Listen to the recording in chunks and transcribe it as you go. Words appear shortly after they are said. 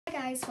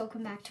guys,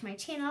 welcome back to my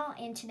channel,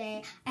 and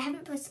today I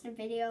haven't posted a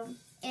video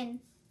in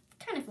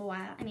kind of a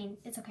while. I mean,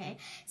 it's okay.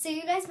 So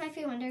you guys might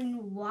be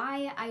wondering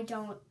why I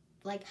don't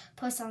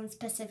post on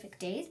specific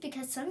days,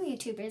 because some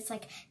YouTubers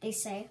they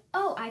say,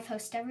 oh, I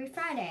post every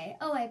Friday,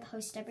 oh, I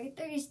post every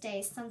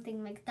Thursday,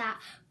 something like that,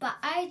 but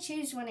I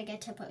choose when I get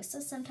to post.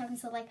 So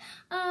sometimes they're like,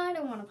 oh, I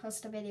don't want to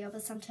post a video,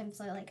 but sometimes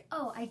they're like,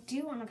 oh, I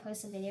do want to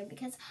post a video,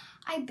 because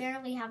I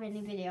barely have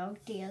any video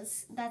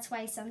ideas. That's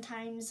why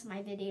sometimes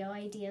my video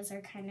ideas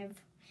are kind of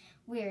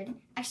weird.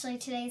 Actually,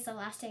 today is the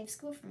last day of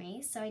school for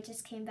me, so I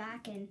just came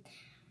back and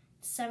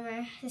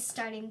summer is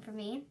starting for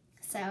me.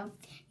 So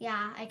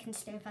yeah, I can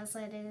stay up as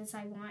late as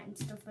I want and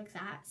stuff like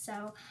that.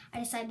 So I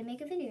decided to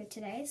make a video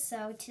today.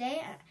 So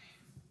today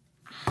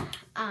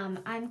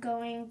I'm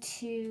going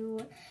to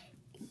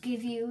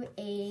give you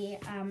a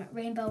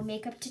rainbow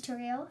makeup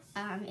tutorial.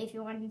 If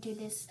you want to do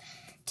this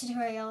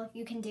tutorial,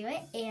 you can do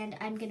it. And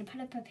I'm going to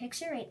put up a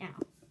picture right now.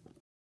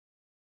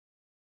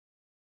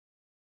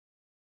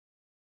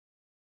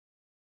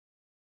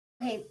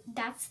 Okay,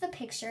 that's the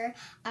picture.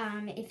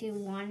 If you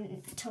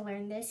want to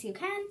learn this, you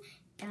can.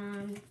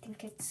 I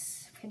think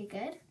it's pretty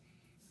good.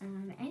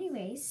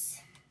 Anyways,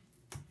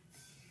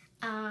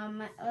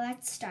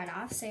 let's start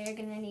off. So you're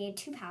gonna need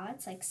two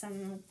palettes, some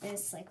of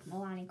this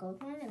Milani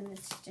Gold one, and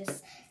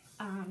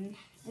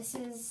this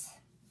is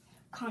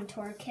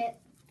contour kit,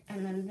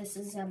 and then this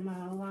is a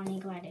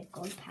Milani Glided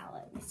Gold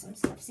palette with some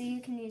stuff. So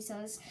you can use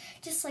those,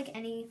 just like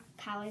any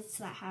palettes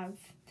that have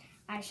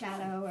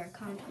eyeshadow or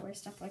contour,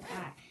 stuff like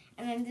that.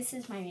 And then this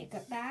is my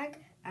makeup bag.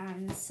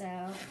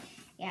 So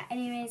yeah,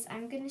 anyways,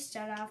 I'm going to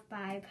start off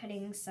by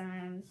putting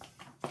some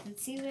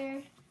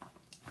concealer,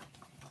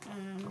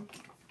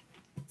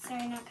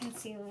 sorry, not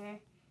concealer,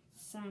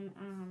 some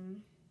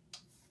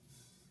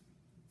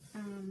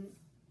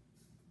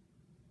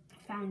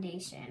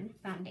foundation,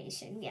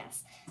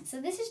 yes.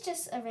 So this is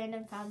just a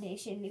random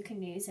foundation. You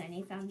can use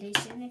any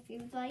foundation if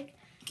you'd like.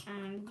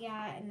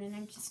 Yeah, and then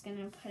I'm just going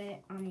to put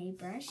it on a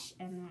brush,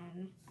 and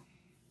then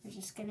we're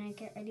just going to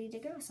get ready to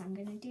go. So I'm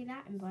going to do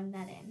that and blend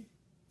that in.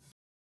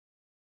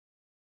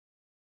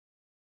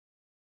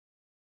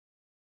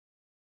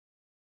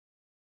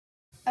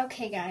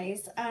 Okay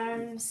guys,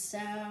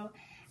 so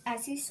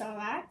as you saw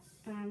that,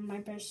 my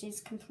brush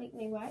is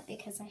completely wet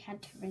because I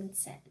had to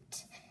rinse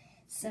it.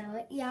 So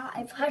yeah,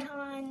 I put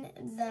on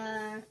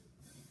the,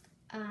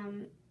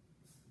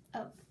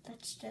 oh,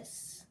 that's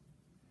just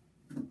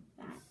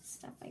that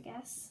stuff, I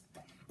guess.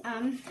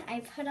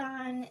 I put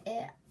on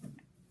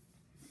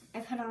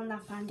the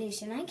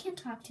foundation. I can't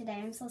talk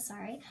today, I'm so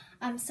sorry.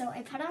 So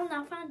I put on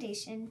that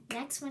foundation.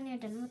 Next, when you're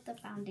done with the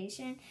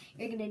foundation,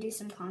 you're gonna do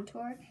some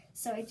contour.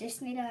 So I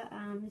just need a,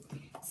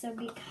 so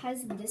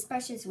because this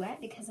brush is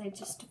wet, because I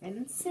just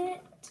rinsed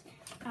it,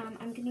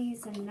 I'm gonna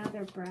use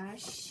another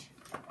brush,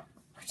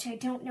 which I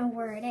don't know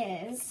where it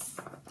is.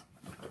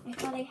 I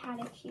thought I had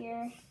it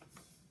here.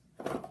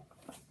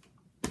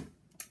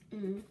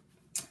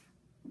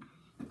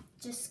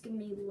 Just give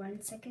me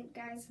 1 second,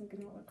 guys. I'm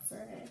gonna look for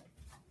it.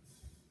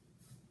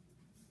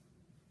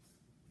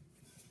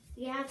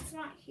 Yeah, it's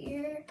not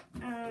here.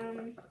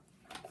 I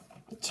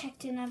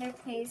checked another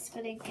place,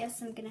 but I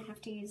guess I'm gonna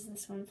have to use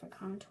this one for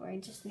contour. I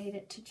just need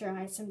it to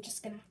dry, so I'm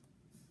just gonna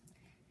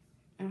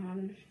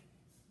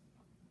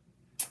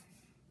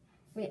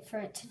wait for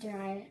it to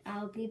dry.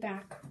 I'll be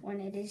back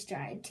when it is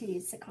dried to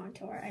use the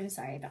contour. I'm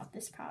sorry about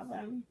this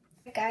problem.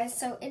 Guys,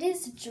 so it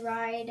is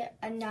dried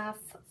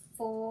enough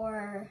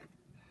for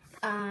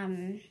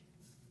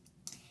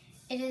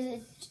it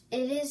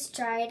is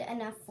dried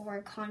enough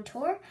for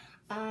contour.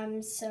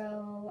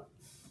 So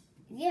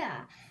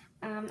yeah,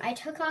 I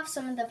took off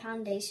some of the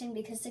foundation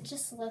because it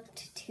just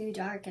looked too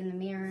dark in the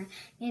mirror.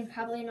 I mean,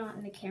 probably not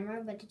in the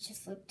camera, but it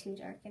just looked too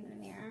dark in the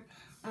mirror.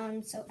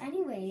 So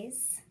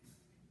anyways,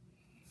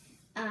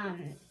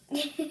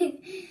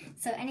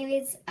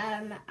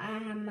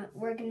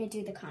 we're gonna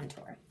do the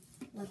contour.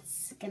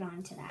 Let's get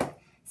on to that.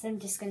 So I'm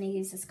just gonna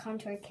use this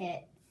contour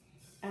kit,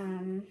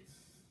 and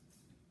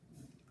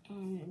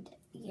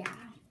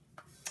yeah,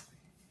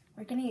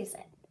 we're gonna use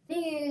it.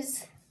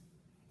 Use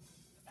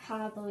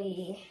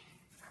probably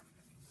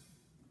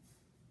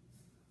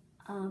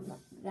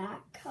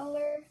that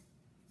color,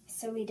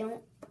 so we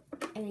don't,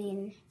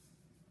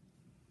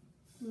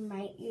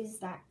 might use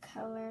that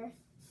color.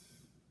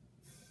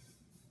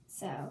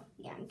 So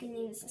yeah, I'm gonna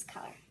use this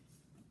color.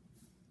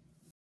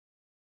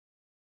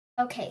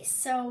 Okay,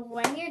 so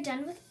when you're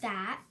done with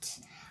that,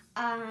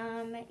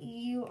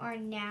 you are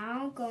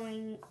now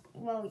going,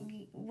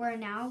 we're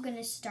now going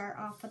to start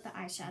off with the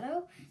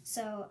eyeshadow.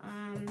 So,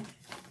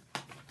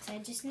 so I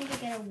just need to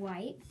get a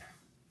wipe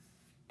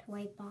to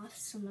wipe off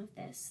some of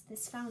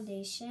this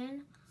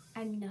foundation.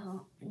 I'm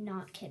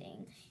not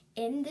kidding.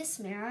 In this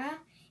mirror,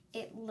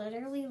 it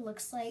literally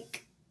looks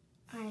like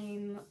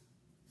I'm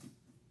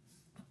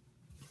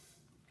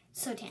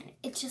so tan.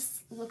 It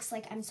just looks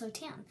like I'm so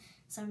tan.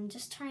 So I'm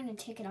just trying to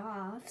take it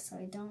off so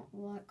I don't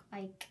look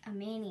like a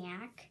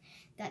maniac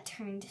that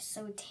turned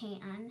so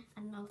tan. I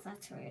don't know if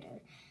that's weird or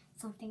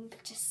something,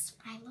 but just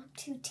I look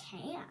too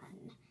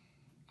tan.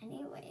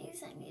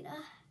 anyways, I need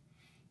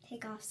to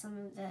take off some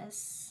of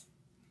this.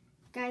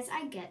 Guys,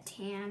 I get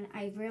tan,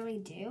 I really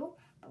do,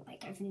 but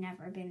like I've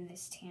never been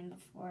this tan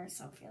before,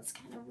 so it feels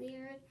kind of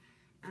weird.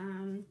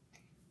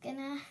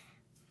 Gonna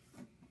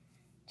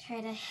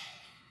try to,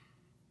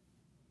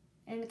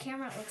 and the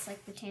camera it looks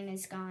like the tan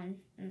is gone.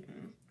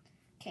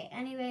 Okay,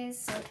 anyways,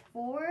 so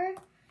for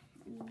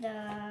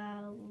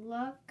the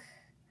look,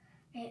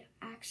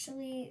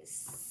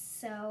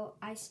 so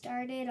I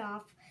started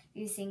off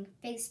using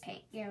face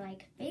paint. You're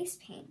like, face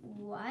paint,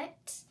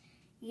 what?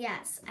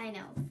 Yes, I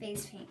know,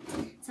 face paint.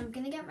 So I'm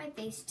gonna get my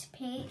face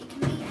paint. It can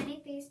be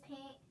any face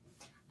paint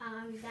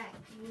that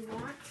you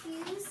want to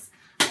use.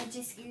 I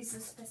just use a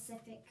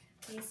specific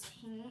face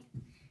paint.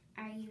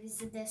 I use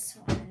this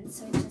one,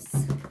 so just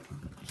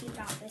keep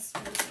out this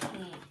face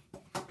paint.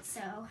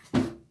 So,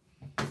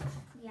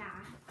 yeah.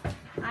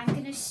 I'm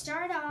gonna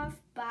start off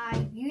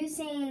by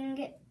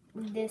using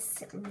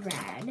this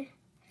red.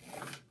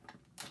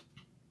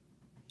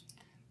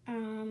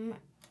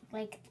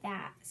 Like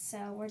that.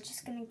 So we're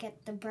just gonna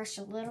get the brush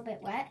a little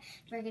bit wet.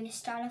 We're gonna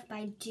start off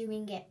by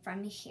doing it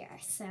from here.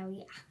 So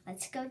yeah,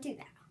 let's go do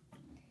that.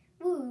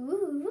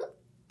 Woo!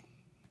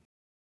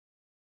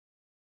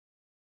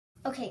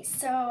 Okay,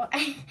 so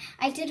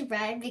I did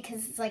red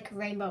because it's like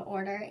rainbow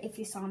order. If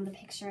you saw in the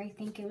picture, I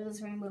think it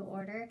was rainbow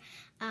order.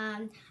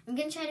 I'm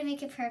gonna try to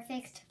make it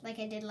perfect like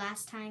I did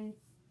last time.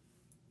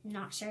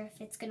 Not sure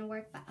if it's gonna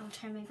work, but I'll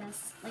try my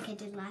best like I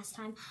did last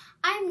time.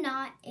 I'm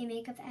not a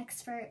makeup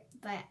expert,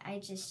 but I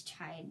just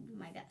tried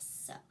my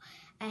best. So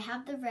I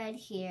have the red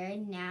here.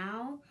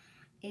 Now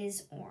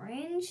is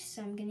orange,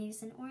 so I'm gonna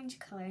use an orange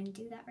color and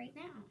do that right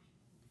now.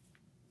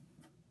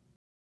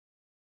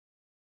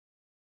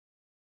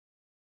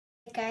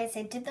 Guys,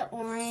 I did the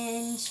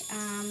orange,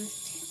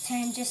 so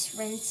I'm just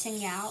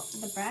rinsing out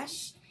the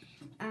brush.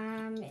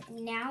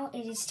 Now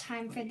it is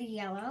time for the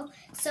yellow.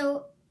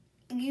 So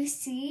you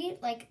see,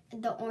 like,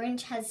 the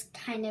orange has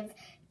kind of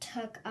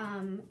took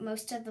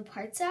most of the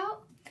parts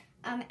out.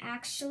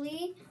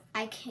 Actually,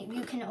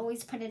 you can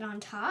always put it on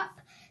top.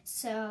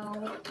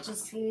 So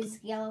just use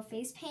yellow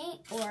face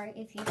paint, or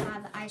if you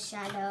have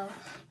eyeshadow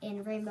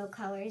in rainbow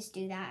colors,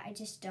 do that. I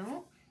just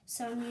don't.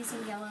 So I'm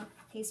using yellow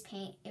face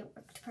paint. It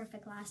worked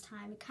perfect last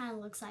time. It kind of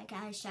looks like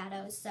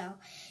eyeshadow. So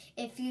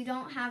if you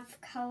don't have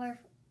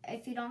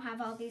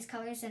all these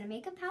colors in a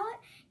makeup palette,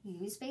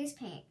 use face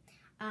paint.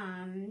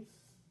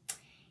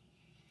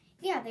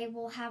 Yeah, they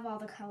will have all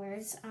the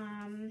colors.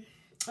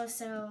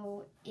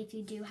 Also, if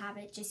you do have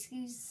it, just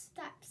use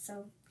that.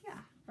 So yeah,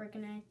 we're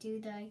gonna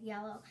do the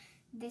yellow.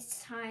 This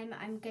time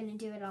I'm gonna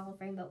do it all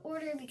rainbow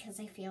order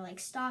because I feel like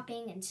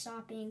stopping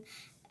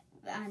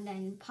and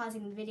then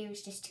pausing the video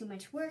is just too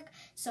much work.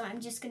 So I'm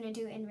just gonna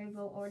do it in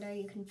rainbow order.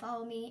 You can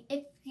follow me.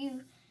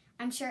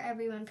 I'm sure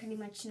everyone pretty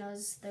much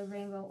knows the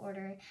rainbow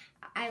order.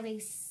 At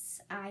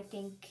least I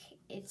think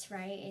it's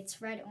right.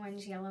 It's red,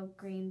 orange, yellow,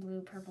 green,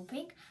 blue, purple,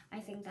 pink. I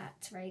think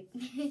that's right.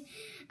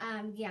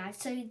 Yeah,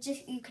 so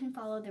you can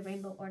follow the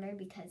rainbow order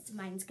because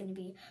mine's gonna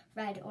be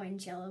red,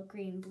 orange, yellow,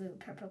 green, blue,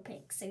 purple,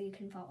 pink. So you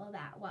can follow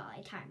that while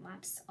I time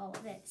lapse all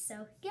of it.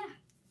 So yeah,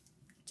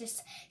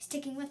 just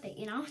sticking with it,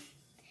 you know?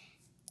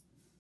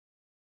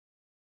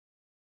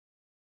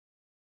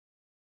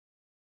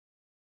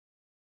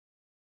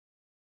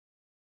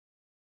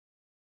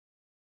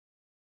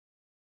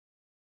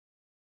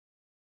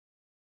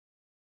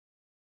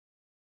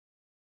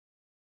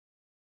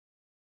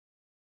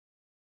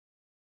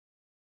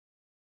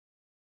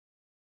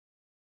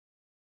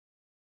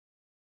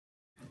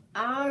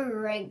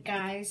 Alright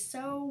guys,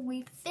 so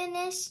we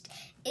finished.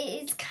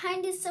 It's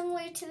kind of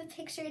similar to the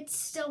picture. It's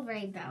still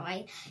rainbow.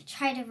 I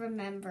try to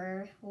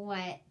remember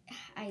what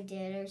I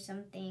did or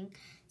something.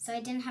 So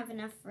I didn't have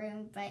enough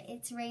room, but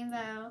it's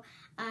rainbow.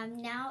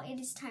 Now it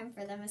is time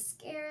for the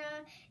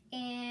mascara.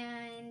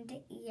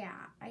 And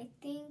yeah, I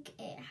think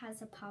it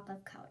has a pop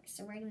of color.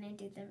 So we're going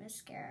to do the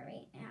mascara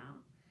right now.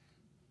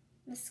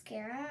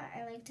 Mascara,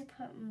 I like to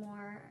put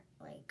more,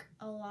 like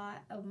a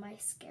lot of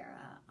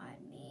mascara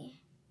on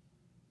me,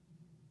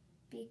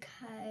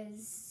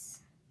 because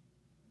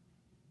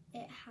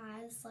it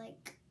has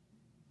like,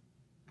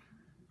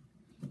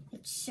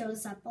 it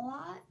shows up a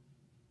lot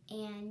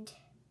and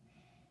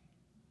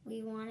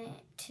we want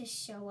it to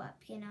show up,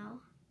 you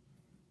know?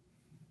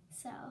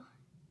 So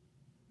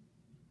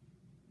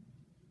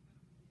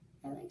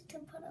I like to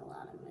put a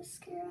lot of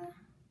mascara.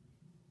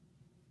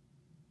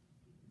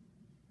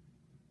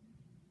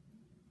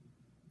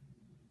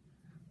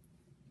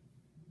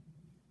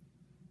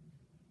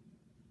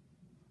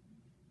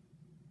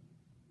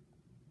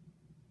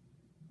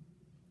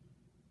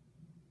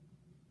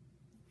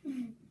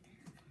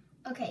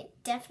 Okay,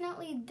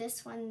 definitely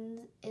this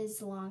one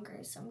is longer,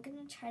 so I'm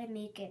gonna try to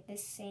make it the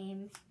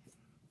same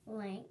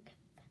length.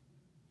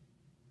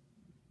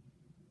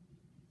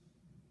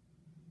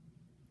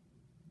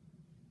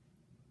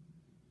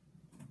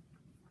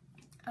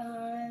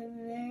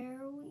 There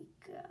we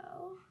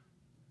go.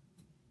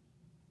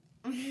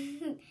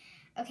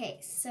 Okay,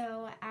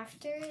 so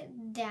after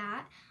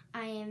that,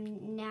 I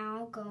am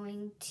now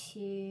going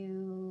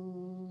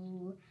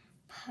to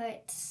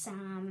put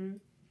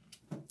some,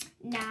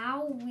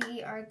 now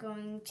we are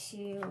going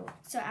to,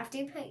 so after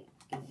you put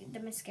the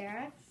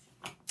mascara,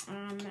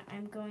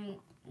 I'm going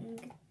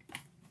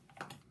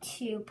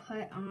to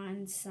put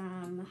on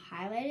some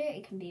highlighter.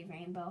 It can be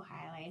rainbow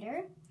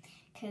highlighter,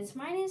 because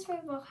mine is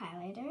rainbow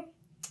highlighter,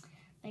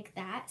 like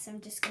that. So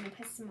I'm just going to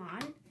put some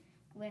on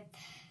with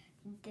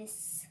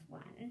this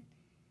one.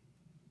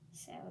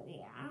 So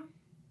yeah,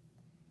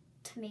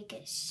 to make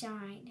it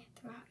shine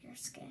throughout your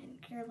skin.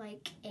 You're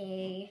like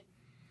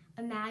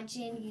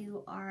imagine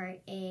you are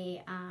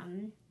a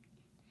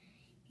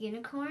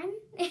unicorn,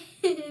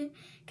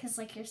 because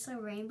like you're so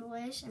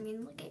rainbowish. I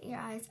mean, look at your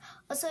eyes.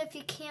 Also, if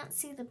you can't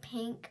see the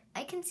pink,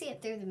 I can see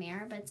it through the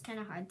mirror, but it's kind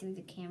of hard through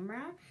the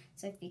camera.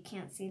 So if you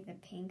can't see the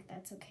pink,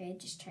 that's okay.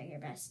 Just try your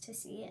best to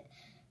see it.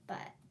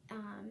 But I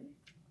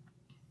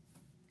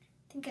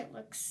think it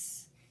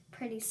looks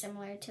pretty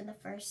similar to the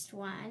first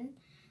one.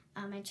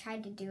 I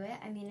tried to do it.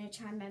 I mean, I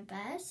tried my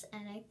best,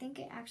 and I think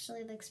it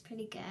actually looks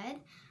pretty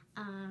good.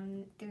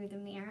 Through the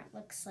mirror, it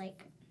looks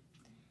like,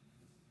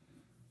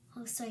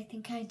 also I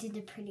think I did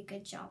a pretty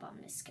good job on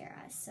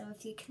mascara. So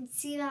if you can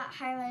see that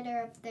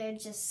highlighter up there,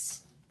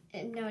 just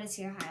notice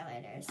your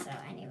highlighter. So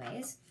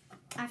anyways,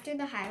 after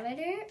the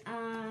highlighter,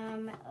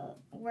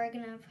 we're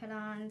gonna put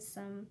on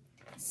some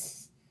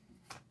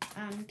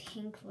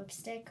pink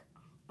lipstick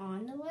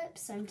on the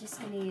lips. So I'm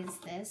just gonna use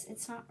this.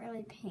 It's not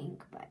really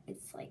pink, but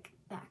it's like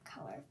that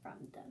color from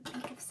the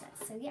makeup set.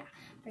 So yeah,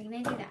 we're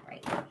gonna do that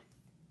right now.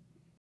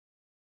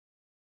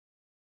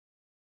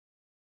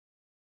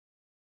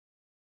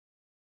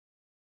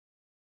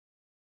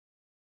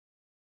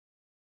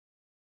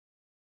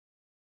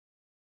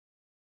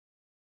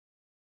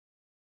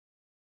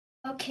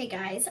 Okay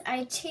guys,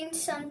 I changed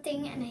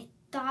something and I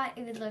thought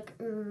it would look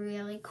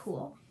really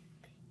cool.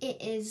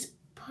 It is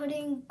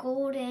putting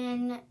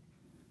golden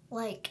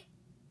like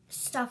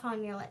stuff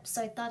on your lips,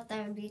 so I thought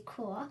that would be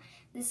cool.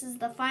 This is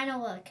the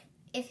final look.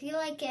 If you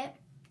like it,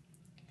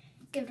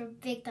 give it a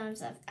big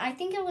thumbs up. I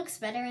think it looks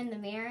better in the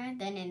mirror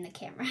than in the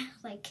camera.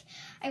 Like,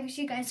 I wish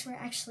you guys were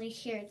actually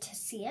here to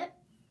see it,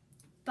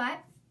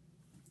 but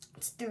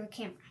it's through a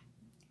camera.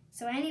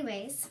 So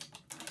anyways,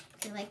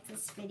 if you like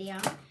this video,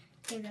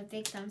 give it a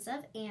big thumbs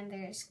up, and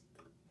there's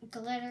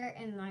glitter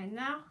in my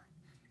mouth,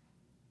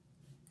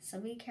 so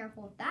be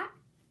careful with that.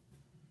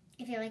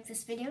 If you like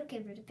this video,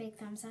 give it a big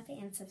thumbs up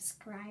and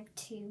subscribe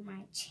to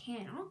my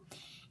channel,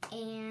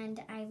 and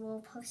I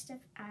will put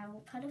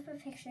up a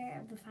picture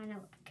of the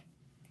final look.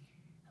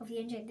 Hope you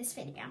enjoyed this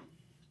video.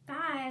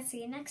 Bye, I'll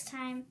see you next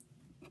time.